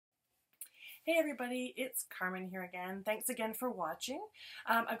Hey everybody, it's Carmen here again. Thanks again for watching.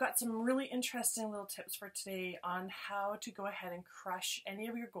 I've got some really interesting little tips for today on how to go ahead and crush any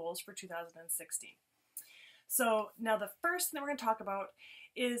of your goals for 2016. So now the first thing that we're going to talk about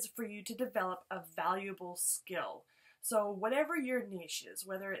is for you to develop a valuable skill. So whatever your niche is,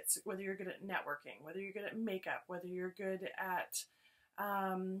 whether you're good at networking, whether you're good at makeup, whether you're good at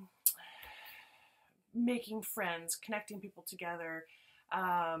making friends, connecting people together,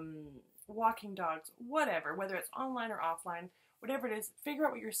 walking dogs, whatever, whether it's online or offline, whatever it is, figure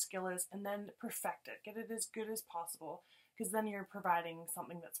out what your skill is and then perfect it. Get it as good as possible, because then you're providing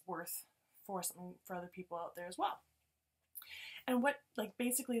something that's worth for something for other people out there as well. And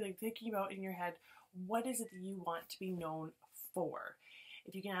basically thinking about in your head, what is it that you want to be known for?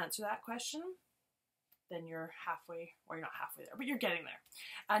 If you can answer that question, then you're halfway, or you're not halfway there, but you're getting there.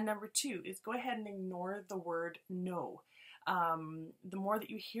 And number two is go ahead and ignore the word no. The more that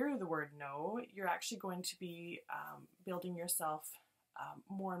you hear the word no, you're actually going to be building yourself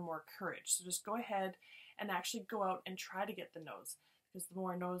more and more courage. So just go ahead and actually go out and try to get the no's, because the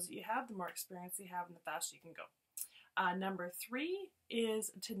more no's that you have, the more experience you have, and the faster you can go. Number three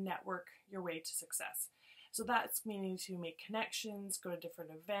is to network your way to success. So that's meaning to make connections, go to different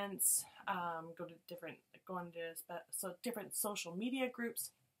events, go into different social media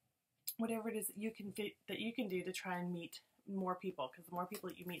groups, whatever it is that you can do to try and meet more people, because the more people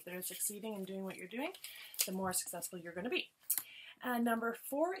that you meet that are succeeding and doing what you're doing, the more successful you're going to be. And number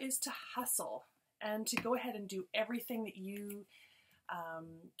four is to hustle and to go ahead and do everything that you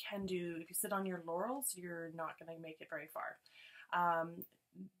can do. If you sit on your laurels, you're not going to make it very far.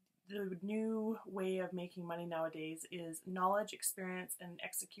 The new way of making money nowadays is knowledge, experience, and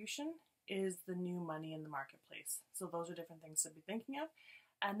execution is the new money in the marketplace. So those are different things to be thinking of.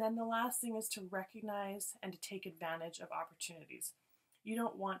 And then the last thing is to recognize and to take advantage of opportunities. You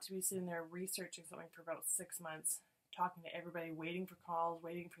don't want to be sitting there researching something for about 6 months, talking to everybody, waiting for calls,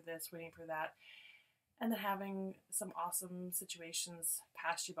 waiting for this, waiting for that, and then having some awesome situations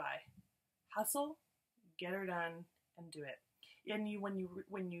pass you by. Hustle, get her done, and do it. And when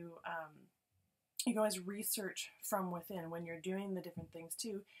you can always research from within when you're doing the different things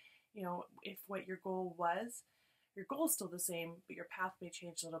too. You know, if what your goal is still the same, but your path may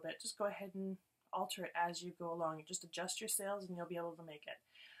change a little bit, just go ahead and alter it as you go along. Just adjust your sails and you'll be able to make it.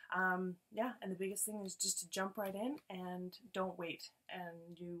 Yeah, and the biggest thing is just to jump right in and don't wait,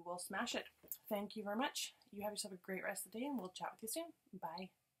 and you will smash it. Thank you very much. You have yourself a great rest of the day, and we'll chat with you soon. Bye.